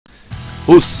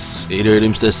Us,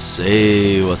 88Impz desu.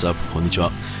 Hey, what's up?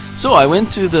 Konnichiwa. So I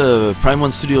went to the Prime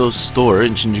 1 Studio store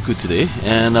in Shinjuku today,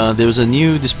 and there was a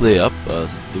new display up.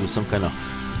 It was some kind of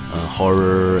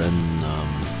horror and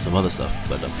some other stuff.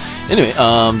 But anyway,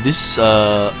 this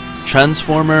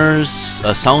Transformers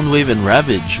Soundwave and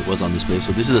Ravage was on display.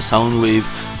 So this is a Soundwave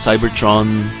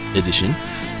Cybertron Edition,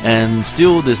 and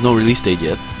still there's no release date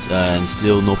yet, and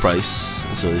still no price.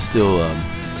 So it's still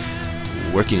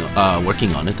working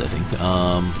on it, I think.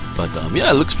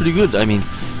 Yeah, it looks pretty good. I mean,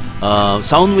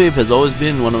 Soundwave has always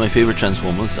been one of my favorite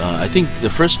Transformers. I think the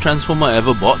first Transformer I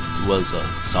ever bought was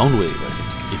Soundwave, I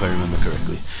think, if I remember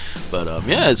correctly. But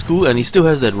yeah, it's cool, and he still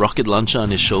has that rocket launcher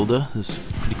on his shoulder. It's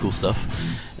pretty cool stuff.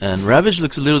 And Ravage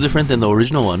looks a little different than the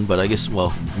original one, but I guess,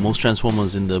 well, most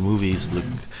Transformers in the movies look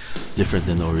different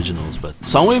than the originals. But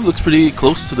Soundwave looks pretty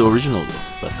close to the original though.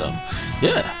 But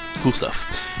yeah, cool stuff.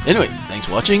 Anyway, thanks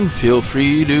for watching. Feel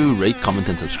free to rate, comment,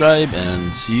 and subscribe,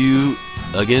 and see you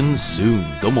again soon.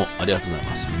 どうもありがとうござい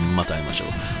ます。また会いましょう。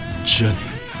じゃあ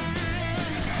ね。